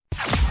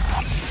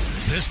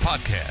This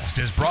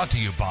podcast is brought to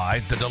you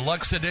by the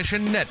Deluxe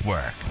Edition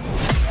Network.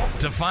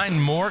 To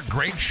find more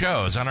great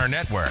shows on our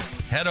network,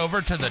 head over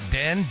to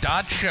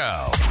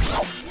theden.show.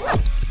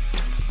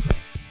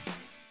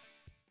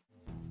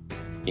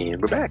 And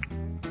we're back.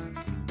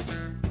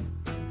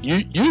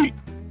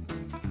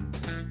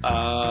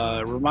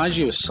 Reminds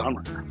you of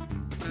summer.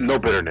 No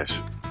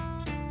bitterness.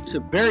 It's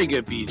a very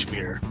good beach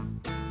beer.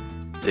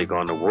 Take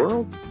on the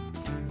world,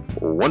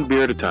 one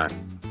beer at a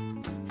time.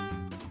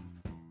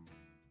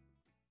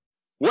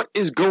 What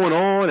is going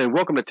on? And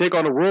welcome to Take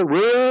on the World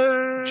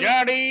with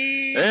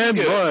Johnny and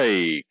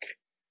Mike.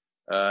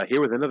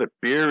 Here with another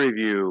beer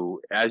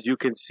review. As you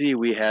can see,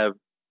 we have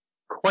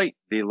quite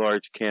the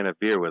large can of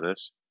beer with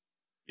us.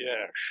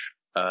 Yes.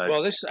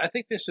 Well, I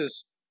think this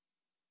is.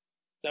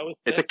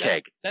 It's a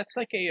keg. That's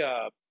like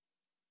a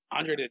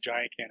Andre the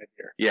Giant can of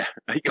beer. Yeah.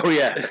 Oh,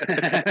 yeah.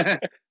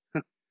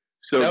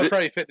 So that would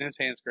probably fit in his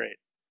hands great.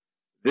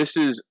 This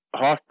is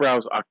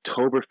Hofbrau's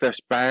Oktoberfest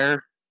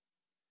Beer.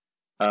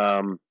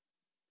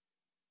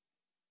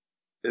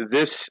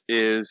 This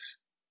is,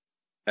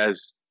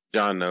 as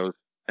John knows,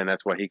 and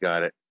that's why he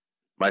got it,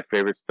 my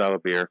favorite style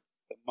of beer.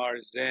 The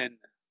Marzen.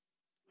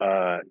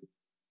 I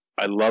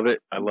love it.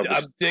 I'm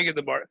digging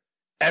the bar.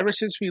 Ever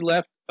since we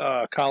left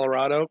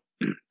Colorado,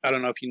 I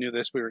don't know if you knew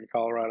this, we were in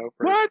Colorado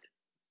for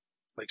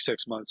like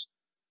 6 months.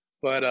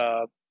 But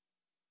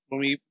when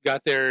we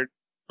got there,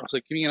 I was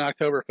like, give me an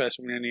Oktoberfest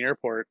when we were in the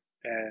airport.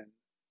 And,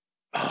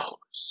 oh,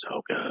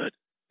 so good.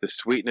 The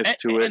sweetness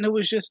to it. And it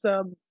was just,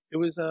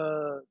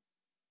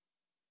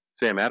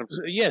 Sam Adams.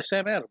 Yeah,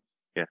 Sam Adams.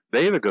 Yeah,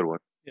 they have a good one.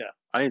 Yeah.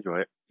 I enjoy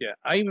it. Yeah,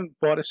 I even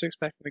bought a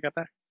 6-pack when I got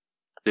back.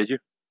 Did you?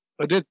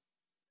 I did.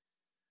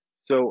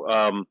 So,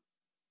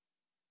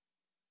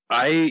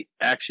 I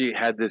actually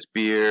had this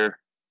beer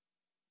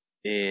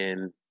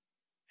in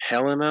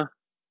Helena,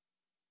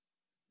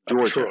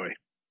 Georgia. Troy.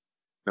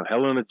 No,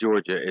 Helena,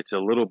 Georgia. It's a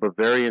little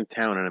Bavarian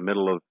town in the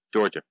middle of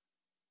Georgia.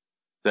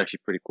 It's actually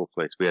a pretty cool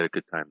place. We had a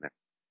good time there.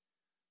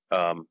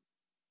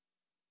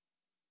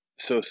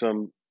 So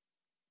some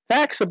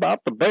facts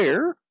about the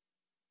beer.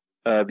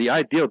 The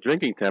ideal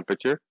drinking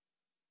temperature,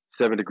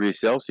 7 degrees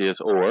Celsius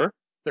or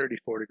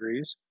 34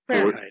 degrees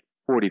Fahrenheit.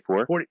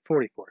 44.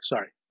 44,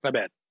 sorry. My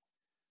bad.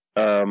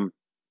 The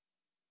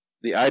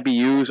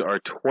IBUs are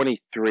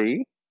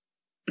 23.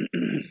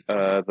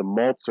 The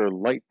malts are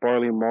light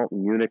barley malt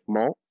and Munich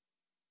malt.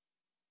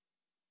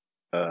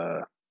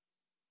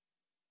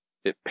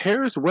 It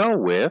pairs well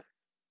with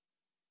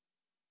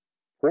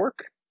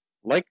pork,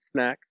 light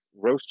snacks,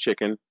 roast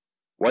chicken,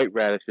 white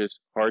radishes,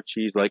 hard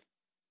cheese like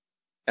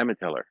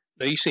Emmentaler.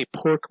 Now you say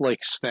pork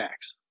like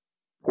snacks.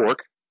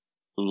 Pork,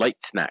 light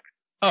snacks.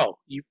 Oh,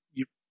 you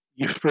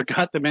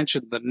forgot to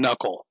mention the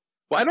knuckle.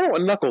 Well, I don't know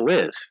what knuckle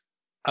is.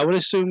 I would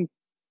assume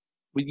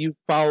when you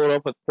follow it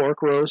up with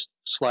pork roast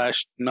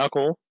 /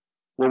 knuckle.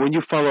 Well, when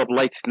you follow up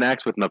light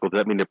snacks with knuckle, does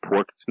that mean they're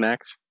pork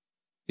snacks?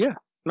 Yeah.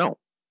 No.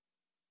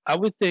 I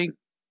would think.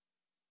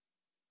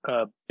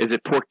 Is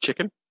it pork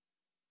chicken?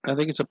 I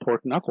think it's a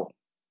pork knuckle.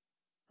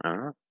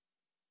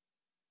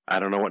 I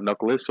don't know what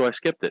knuckle is, so I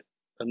skipped it.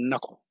 A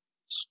knuckle.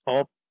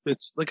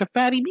 It's like a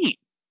fatty meat.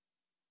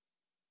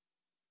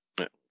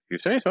 If you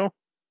say so.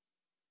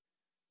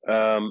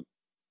 The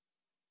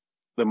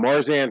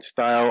Marzen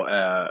style,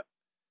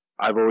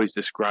 I've always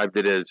described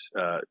it as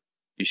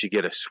you should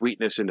get a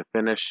sweetness in the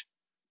finish,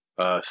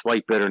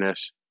 slight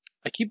bitterness.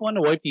 I keep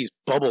wanting to wipe these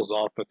bubbles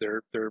off, but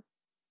they're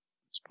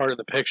it's part of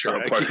the picture.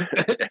 I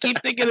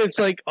keep thinking it's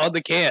like on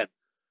the can.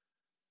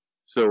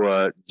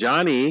 So,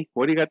 Johnny,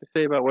 what do you got to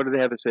say about? What do they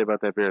have to say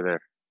about that beer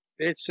there?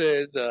 It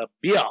says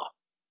beer,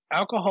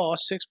 alcohol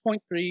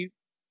 6.3%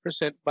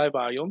 by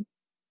volume,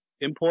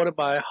 imported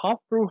by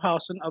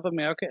Hofbrauhausen of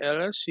America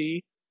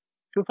LLC,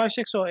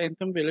 2560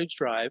 Anthem Village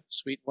Drive,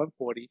 Suite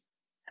 140,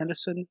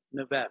 Henderson,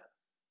 Nevada.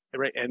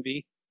 Right,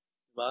 Envy,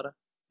 Nevada?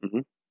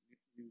 Mm-hmm.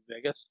 New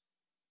Vegas?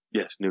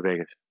 Yes, New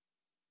Vegas.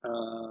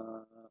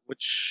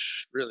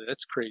 Which, really,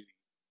 that's crazy.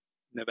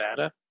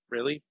 Nevada?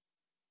 Really?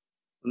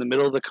 In the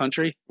middle of the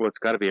country? Well, it's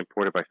got to be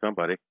imported by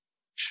somebody.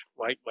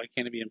 Why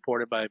can't it be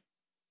imported by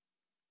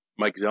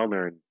Mike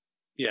Zellner in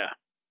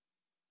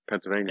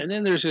Pennsylvania? And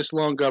then there's this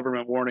long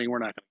government warning. We're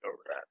not going to go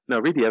over that. No,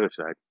 read the other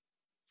side.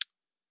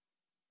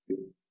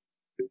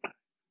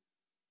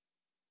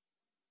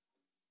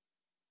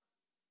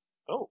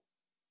 Oh.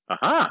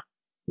 Aha.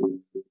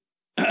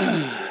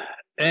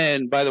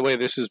 And by the way,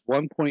 this is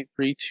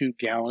 1.32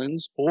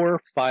 gallons or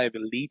 5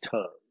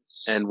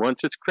 liters. And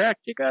once it's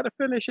cracked, you got to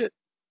finish it.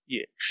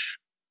 Yes.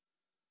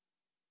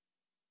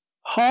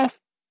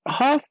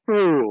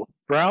 Hofbrau.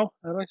 How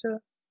do I say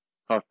that?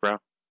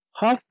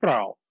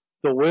 Hofbrau.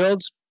 The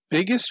world's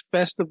biggest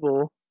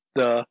festival,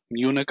 the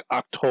Munich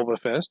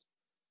Oktoberfest,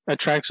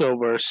 attracts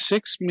over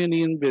 6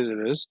 million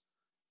visitors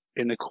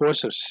in the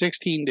course of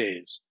 16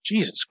 days.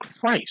 Jesus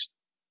Christ.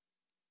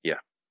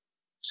 Yeah.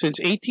 Since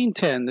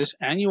 1810, this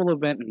annual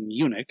event in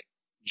Munich,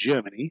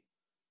 Germany,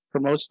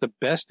 promotes the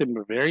best in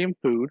Bavarian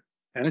food,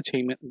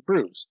 entertainment, and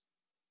brews.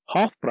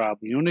 Hofbrau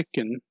Munich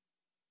and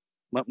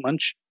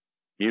Munchkin.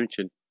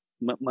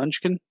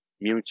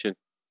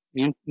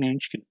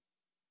 Munchkin,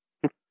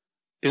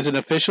 is an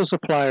official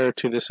supplier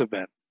to this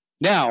event.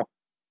 Now,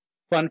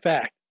 fun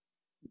fact: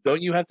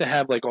 don't you have to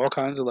have like all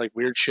kinds of like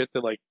weird shit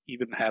to like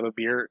even have a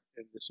beer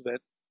in this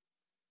event?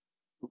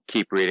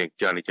 Keep reading,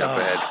 Johnny. Jump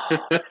ahead.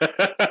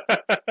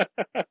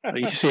 Are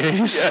you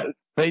serious? Yes.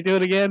 They do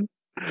it again.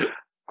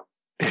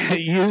 It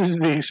uses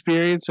the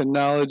experience and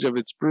knowledge of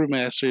its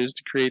brewmasters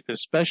to create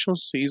this special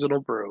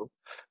seasonal brew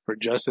for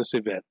just this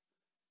event.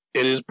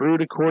 It is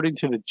brewed according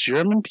to the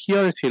German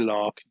purity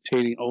law,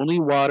 containing only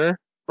water,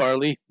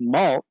 barley,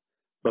 malt,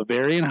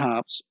 Bavarian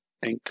hops,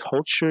 and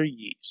culture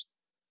yeast.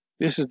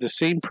 This is the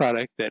same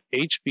product that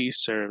HB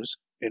serves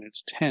in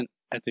its tent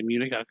at the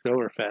Munich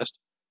Oktoberfest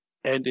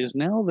and is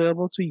now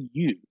available to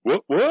you.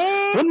 What?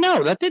 Well,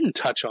 no, that didn't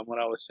touch on what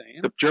I was saying.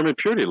 The German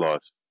purity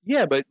laws.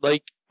 Yeah, but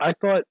like I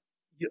thought,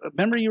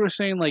 remember you were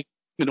saying like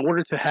in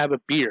order to have a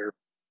beer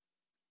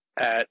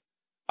at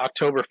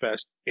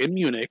Oktoberfest in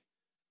Munich,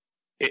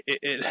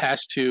 it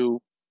has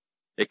to.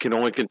 It can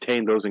only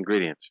contain those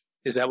ingredients.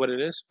 Is that what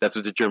it is? That's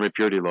what the German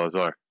purity laws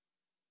are.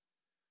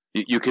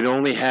 You can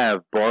only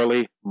have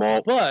barley,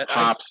 malt,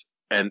 hops,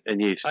 and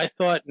yeast. I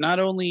thought not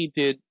only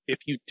if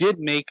you did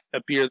make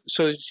a beer,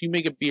 so if you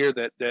make a beer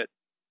that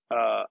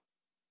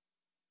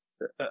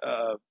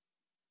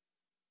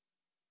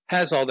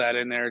has all that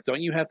in there,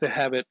 don't you have to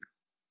have it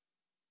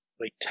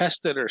like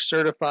tested or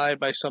certified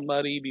by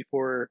somebody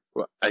before?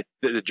 Well,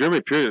 the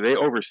German purity, they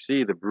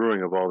oversee the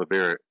brewing of all the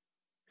beer.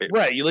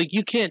 Right,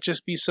 you can't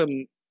just be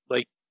some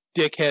like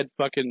dickhead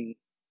fucking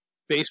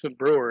basement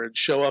brewer and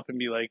show up and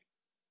be like,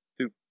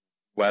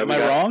 am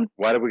I wrong?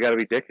 Why do we got to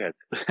be dickheads?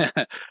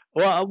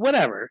 Well,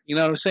 whatever. You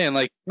know what I'm saying?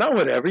 Like, not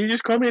whatever. You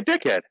just call me a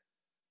dickhead.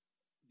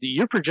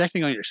 You're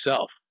projecting on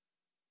yourself.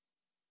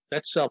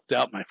 That's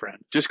self-doubt, my friend.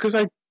 Just because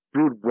I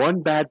brewed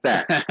one bad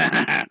batch. All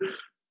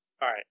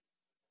right.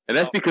 And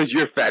that's because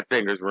your fat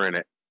fingers were in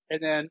it.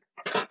 And then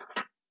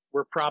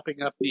we're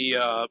propping up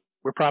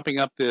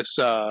this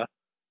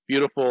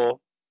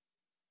beautiful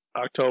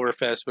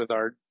Oktoberfest with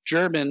our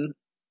German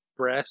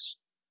Bress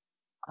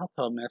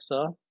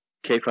Altomesser.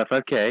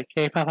 K55K.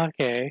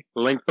 K55K.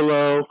 Link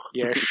below.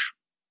 Yes.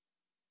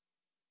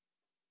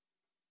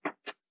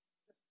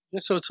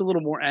 Just so it's a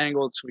little more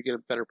angled so we get a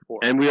better pour.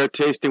 And we are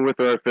tasting with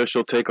our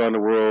official Take on the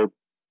World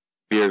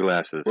beer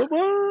glasses. What?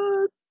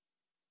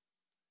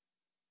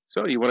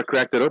 So, you want to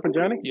crack that open,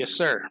 Johnny? Yes,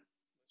 sir.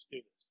 Let's do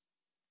this.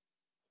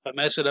 If I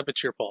mess it up,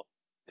 it's your fault.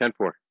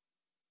 10-4.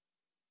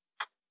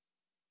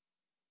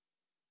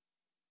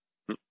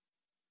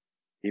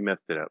 He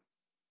messed it up.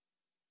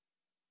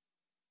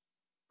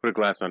 Put a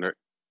glass under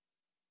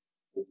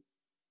it.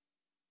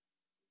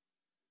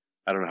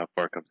 I don't know how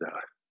far it comes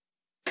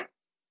out.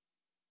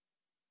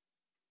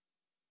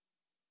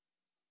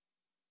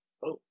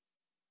 Oh.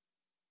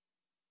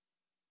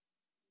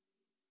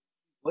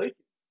 Wait.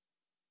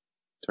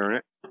 Turn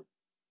it.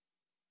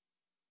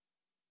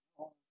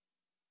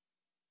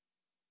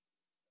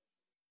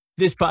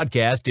 This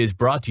podcast is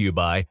brought to you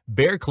by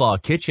Bear Claw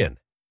Kitchen.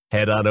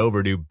 Head on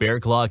over to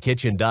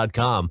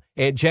bearclawkitchen.com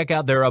and check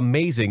out their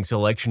amazing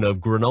selection of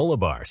granola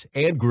bars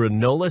and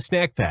granola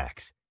snack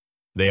packs.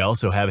 They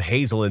also have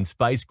hazel and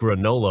spice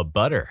granola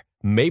butter,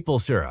 maple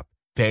syrup,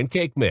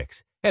 pancake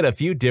mix, and a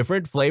few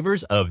different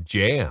flavors of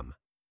jam.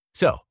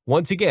 So,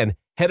 once again,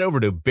 head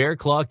over to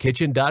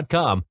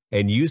bearclawkitchen.com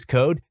and use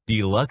code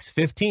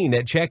DELUXE15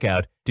 at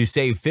checkout to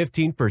save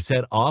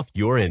 15% off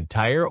your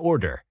entire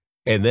order.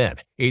 And then,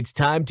 it's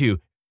time to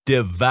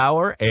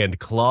devour and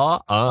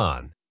claw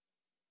on.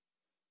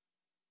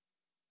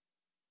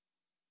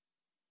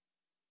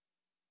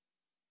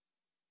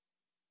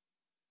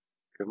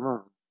 Come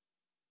on.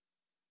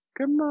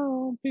 Come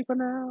on, people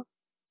now.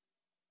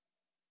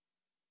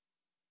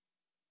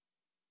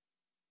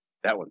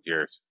 That one's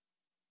yours.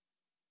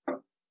 Is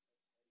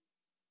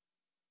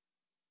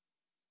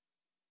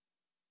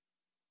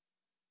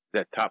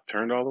that top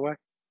turned all the way?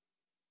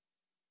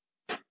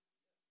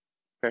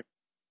 Okay.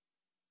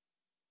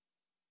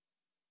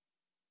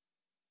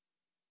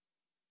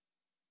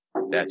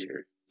 That's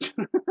yours.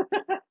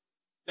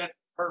 That's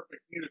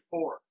perfect. You need a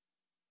pour.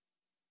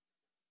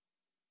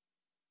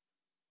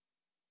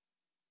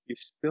 You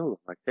spilled on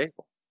my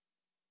table.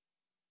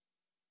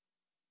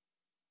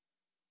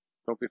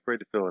 Don't be afraid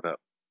to fill it up.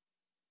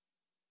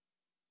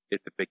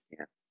 It's a big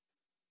can.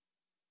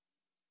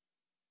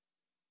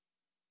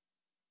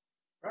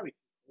 Probably.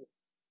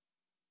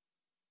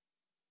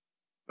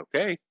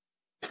 Okay.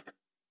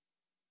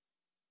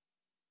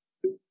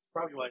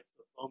 Probably why it's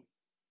so foamy.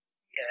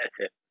 Yeah, that's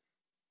it.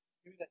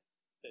 Give me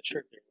that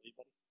shirt there, will you,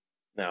 buddy?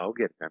 No, we'll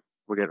get it then.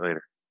 We'll get it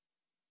later.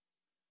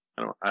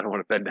 I don't want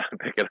to bend down and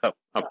pick it up.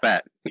 I'm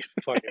fat. You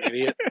fucking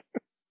idiot.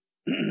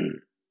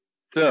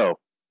 So,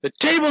 the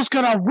table's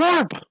gonna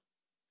warp!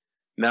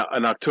 now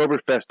an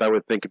Oktoberfest I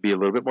would think would be a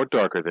little bit more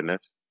darker than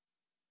this.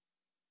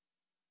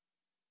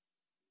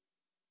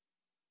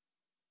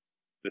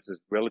 This is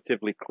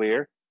relatively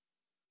clear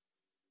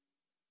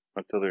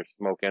until there's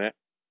smoke in it.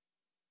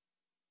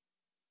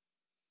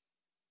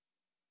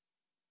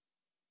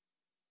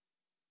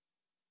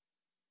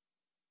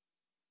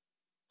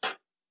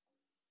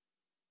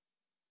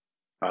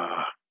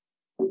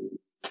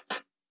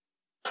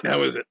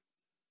 How is it?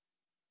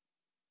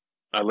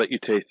 I let you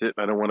taste it.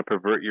 I don't want to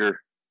pervert your.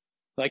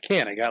 I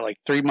can't. I got like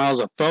 3 miles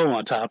of foam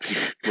on top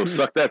here. We'll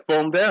suck that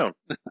foam down.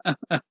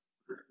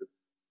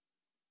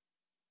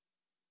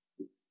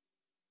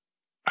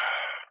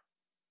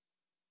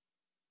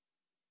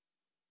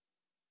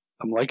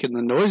 I'm liking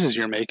the noises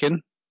you're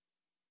making.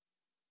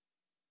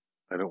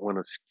 I don't want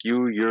to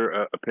skew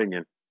your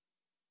opinion.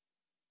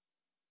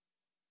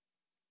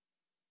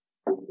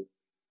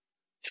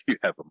 You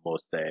have a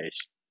mustache.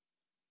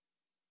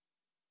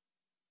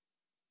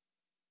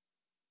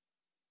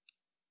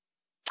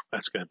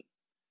 That's good.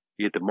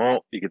 You get the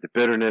malt, you get the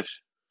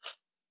bitterness.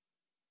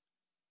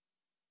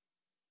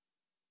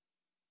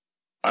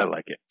 I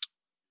like it.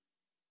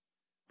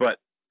 But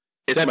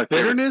it's That my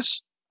favorite.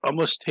 bitterness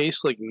almost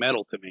tastes like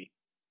metal to me.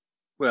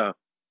 Well,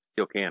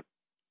 still can.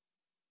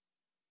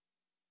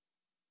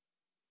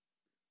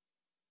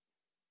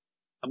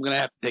 I'm going to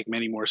have to take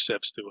many more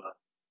sips to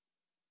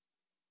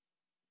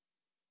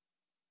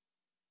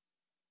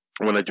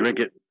When I drink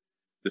it,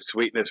 the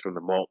sweetness from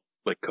the malt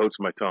like coats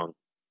my tongue.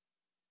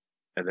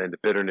 And then the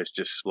bitterness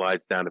just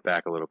slides down the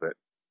back a little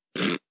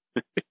bit.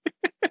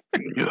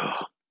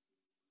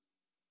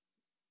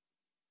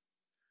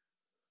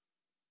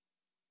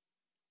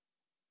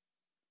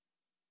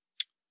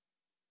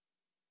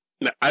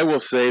 Now, I will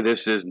say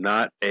this is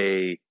not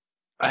I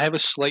have a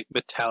slight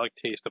metallic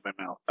taste in my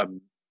mouth.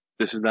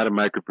 This is not a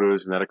microbrew.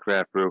 This is not a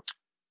craft brew.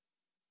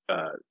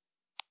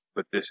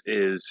 But this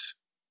is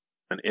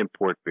an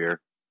import beer.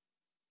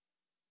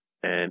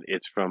 And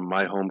it's from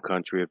my home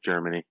country of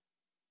Germany.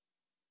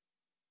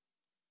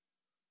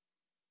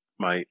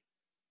 My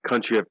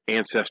country of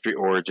ancestry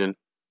origin.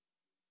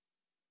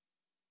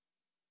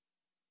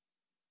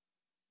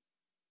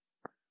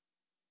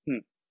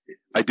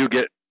 I do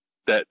get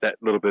that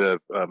little bit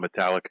of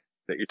metallic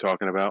that you're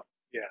talking about.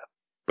 Yeah.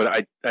 But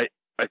I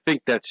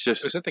think that's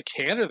just. Is it the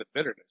can or the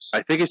bitterness?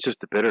 I think it's just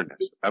the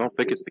bitterness. I don't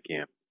think it's the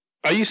can.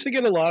 I used to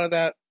get a lot of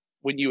that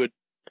when you would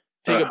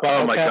take a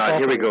bottle Oh my cap God! off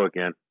Here we of- go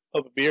again.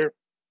 of a beer,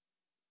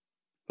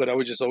 but I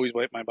would just always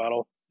wipe my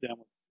bottle down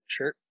with a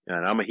shirt.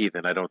 And I'm a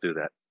heathen. I don't do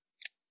that.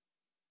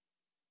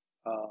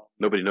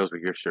 Nobody knows what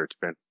your shirt's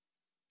been.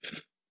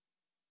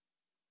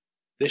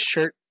 This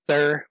shirt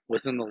there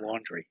was in the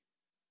laundry.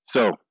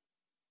 So,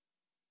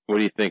 what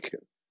do you think?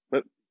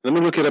 Let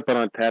me look it up on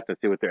Untappd and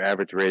see what their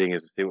average rating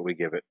is and see what we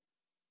give it.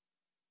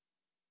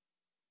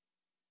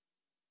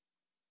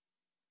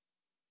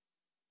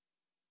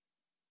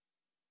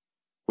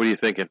 What are you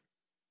thinking?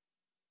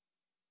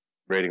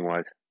 Rating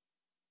wise?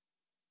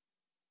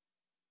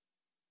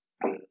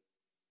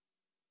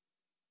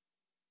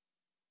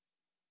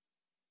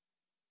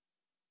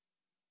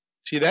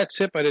 See, that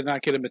sip, I did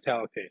not get a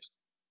metallic taste.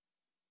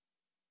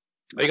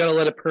 I gotta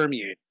let it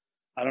permeate.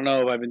 I don't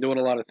know. I've been doing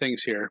a lot of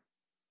things here.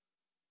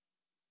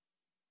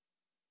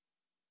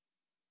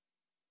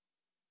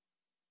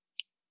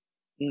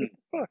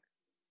 Fuck.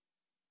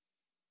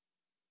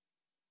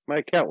 My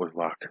account was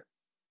locked.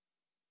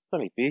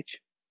 Sunny Beach.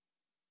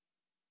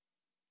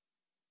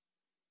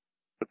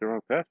 Put the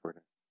wrong password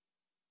in.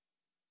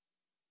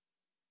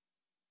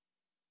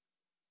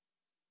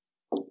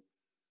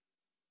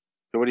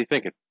 So what are you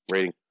thinking?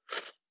 Rating?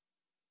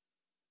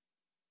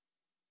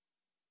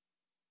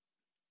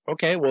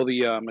 Okay, well,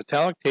 the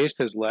metallic taste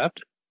has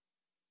left.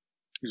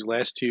 These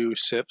last 2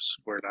 sips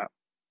were not.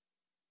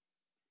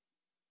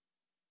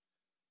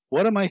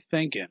 What am I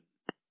thinking?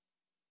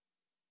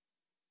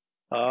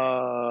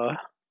 I'll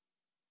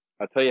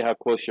tell you how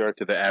close you are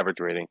to the average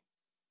rating.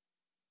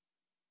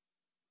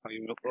 Let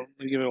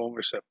me give it one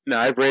more sip. Now,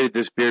 I've rated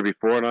this beer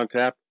before on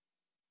Untappd.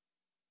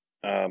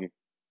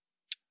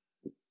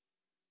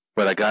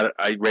 But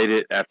I rated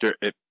it after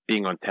it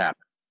being on tap.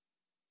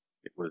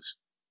 It was,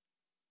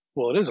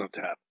 Well, it is on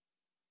tap.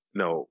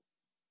 no,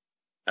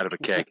 out of a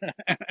keg.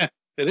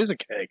 It is a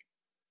keg.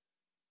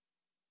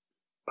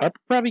 I'd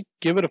probably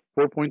give it a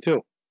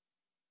 4.2.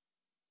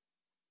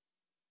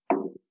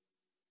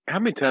 How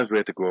many times do we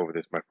have to go over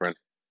this, my friend?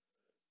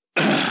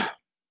 I'm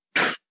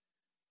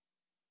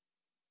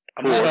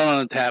not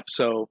on tap,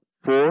 so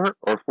 4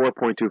 or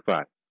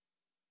 4.25?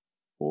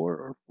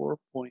 4 or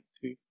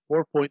 4.2,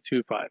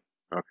 4.25.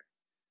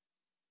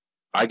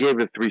 I gave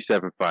it a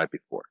 3.75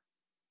 before.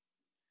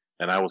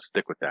 And I will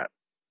stick with that.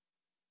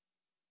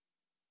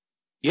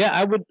 Yeah,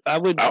 I would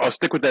I'll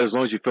stick with that as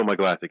long as you fill my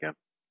glass again.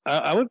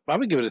 I would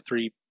give it a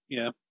 3.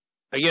 Yeah.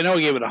 Again, I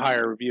would give it a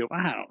higher review.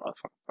 I don't know what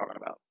I'm talking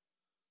about.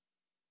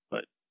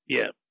 But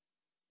yeah.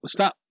 It's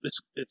not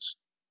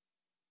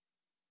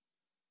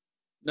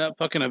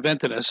fucking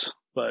Aventinus,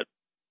 but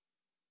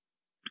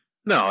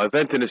No,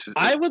 Aventinus is.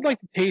 I would like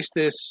to taste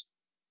this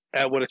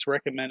at what it's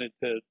recommended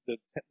to the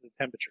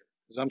temperature,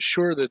 because I'm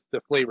sure that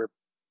the flavor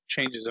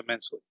changes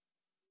immensely.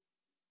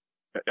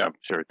 I'm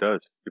sure it does.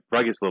 It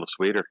probably gets a little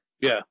sweeter.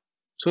 Yeah.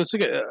 So it's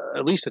like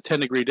at least a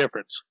 10-degree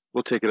difference.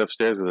 We'll take it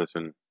upstairs with us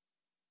and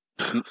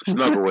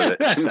snuggle with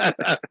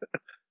it.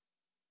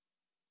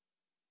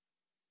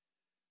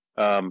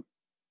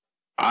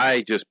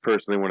 I just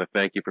personally want to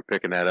thank you for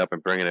picking that up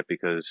and bringing it,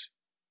 because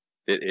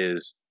it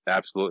is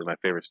absolutely my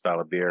favorite style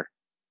of beer.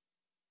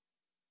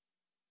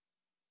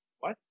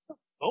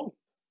 Oh.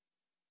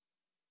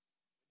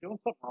 Doing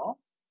something wrong?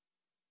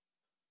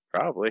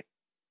 Probably.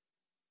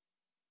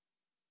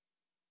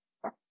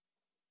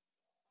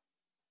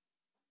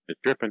 It's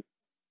dripping.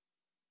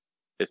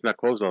 It's not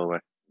closed all the way.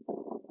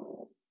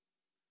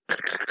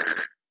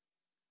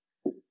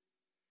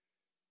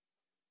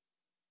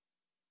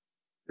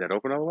 Is that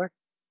open all the way?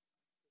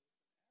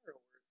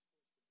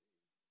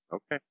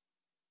 Okay.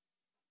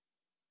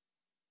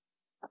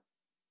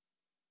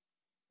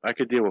 I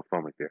could deal with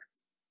foaming beer.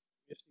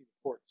 Just need to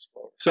pour it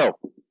slower. So,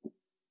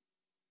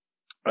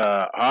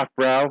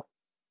 Hofbrau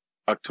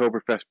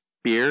Oktoberfest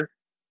beer.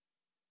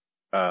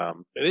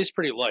 It is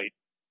pretty light.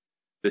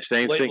 The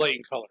same Light thing.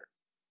 in color.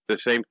 The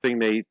same thing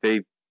they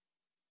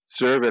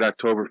serve at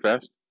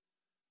Oktoberfest,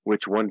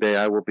 which one day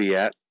I will be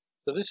at.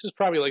 So this is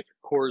probably like the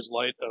Coors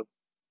Light of.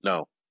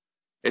 No,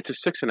 it's a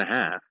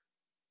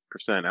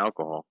 6.5%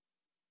 alcohol.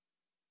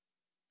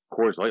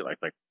 Coors Light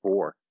like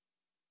 4.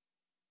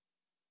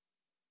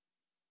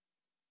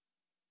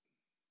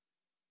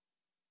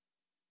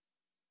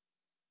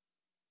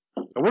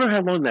 I wonder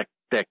how long that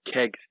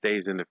keg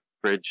stays in the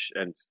fridge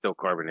and still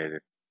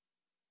carbonated.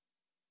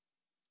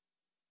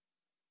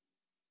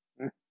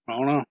 I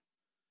don't know.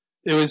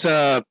 It was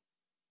 $25,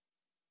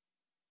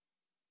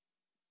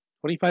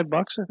 I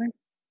think.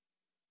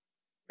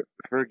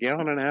 For a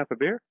gallon and a half of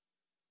beer?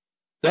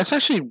 That's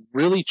actually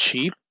really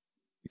cheap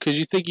because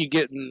you think you're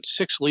getting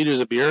 6 liters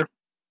of beer.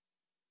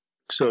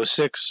 So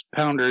 6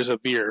 pounders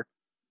of beer,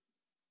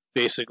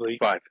 basically.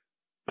 5.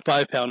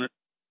 5 pounder.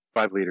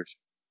 5 liters.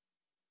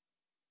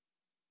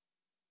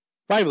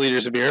 5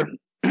 liters of beer.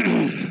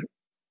 I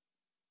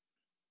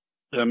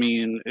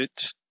mean,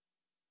 it's.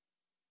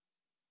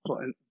 Well,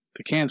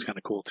 the can's kind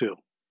of cool, too.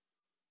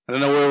 I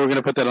don't know where we're going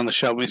to put that on the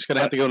shelf. It's going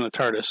to have to go in the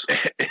TARDIS.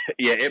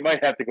 Yeah, it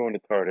might have to go in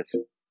the TARDIS.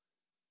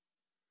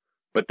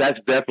 But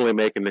that's definitely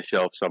making the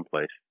shelf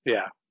someplace.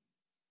 Yeah.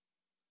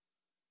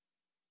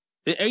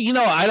 You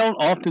know, I don't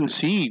often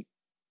see.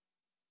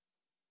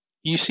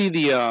 You see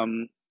the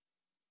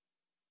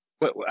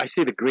I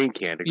see the green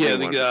can. The yeah,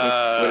 green the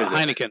one. What is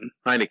Heineken. it?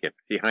 Heineken.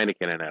 See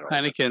Heineken in that.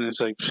 Heineken is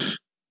like,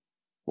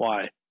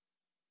 why?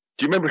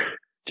 Do you remember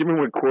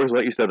when Coors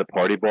Light used to have the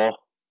party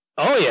ball?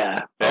 Oh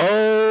yeah.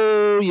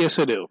 Oh yes,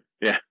 I do.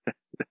 Yeah,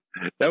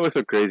 that was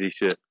some crazy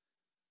shit.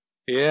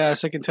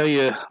 Yes, I can tell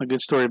you a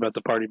good story about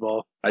the party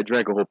ball. I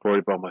drank a whole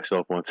party ball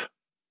myself once.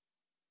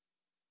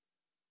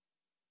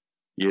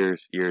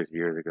 Years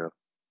ago.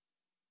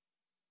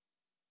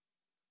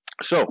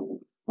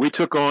 So, we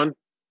took on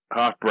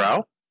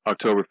Hofbrau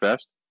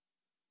Oktoberfest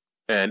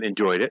and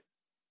enjoyed it.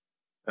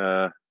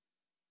 Now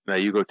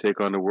you go take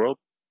on the world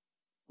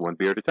one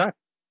beer at a time.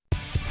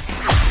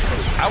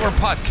 Our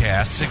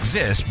podcasts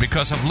exist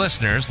because of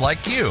listeners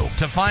like you.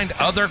 To find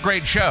other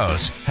great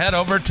shows, head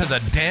over to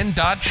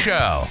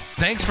theden.show.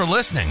 Thanks for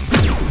listening.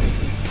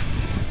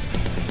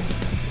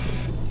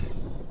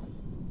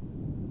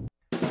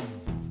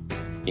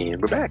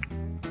 And we're back.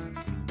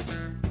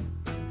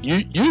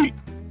 You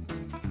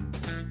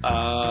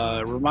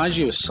reminds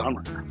you of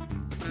summer.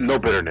 No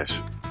bitterness.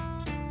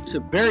 It's a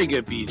very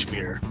good beach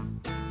beer.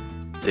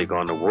 Take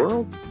on the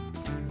world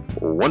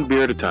one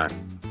beer at a time.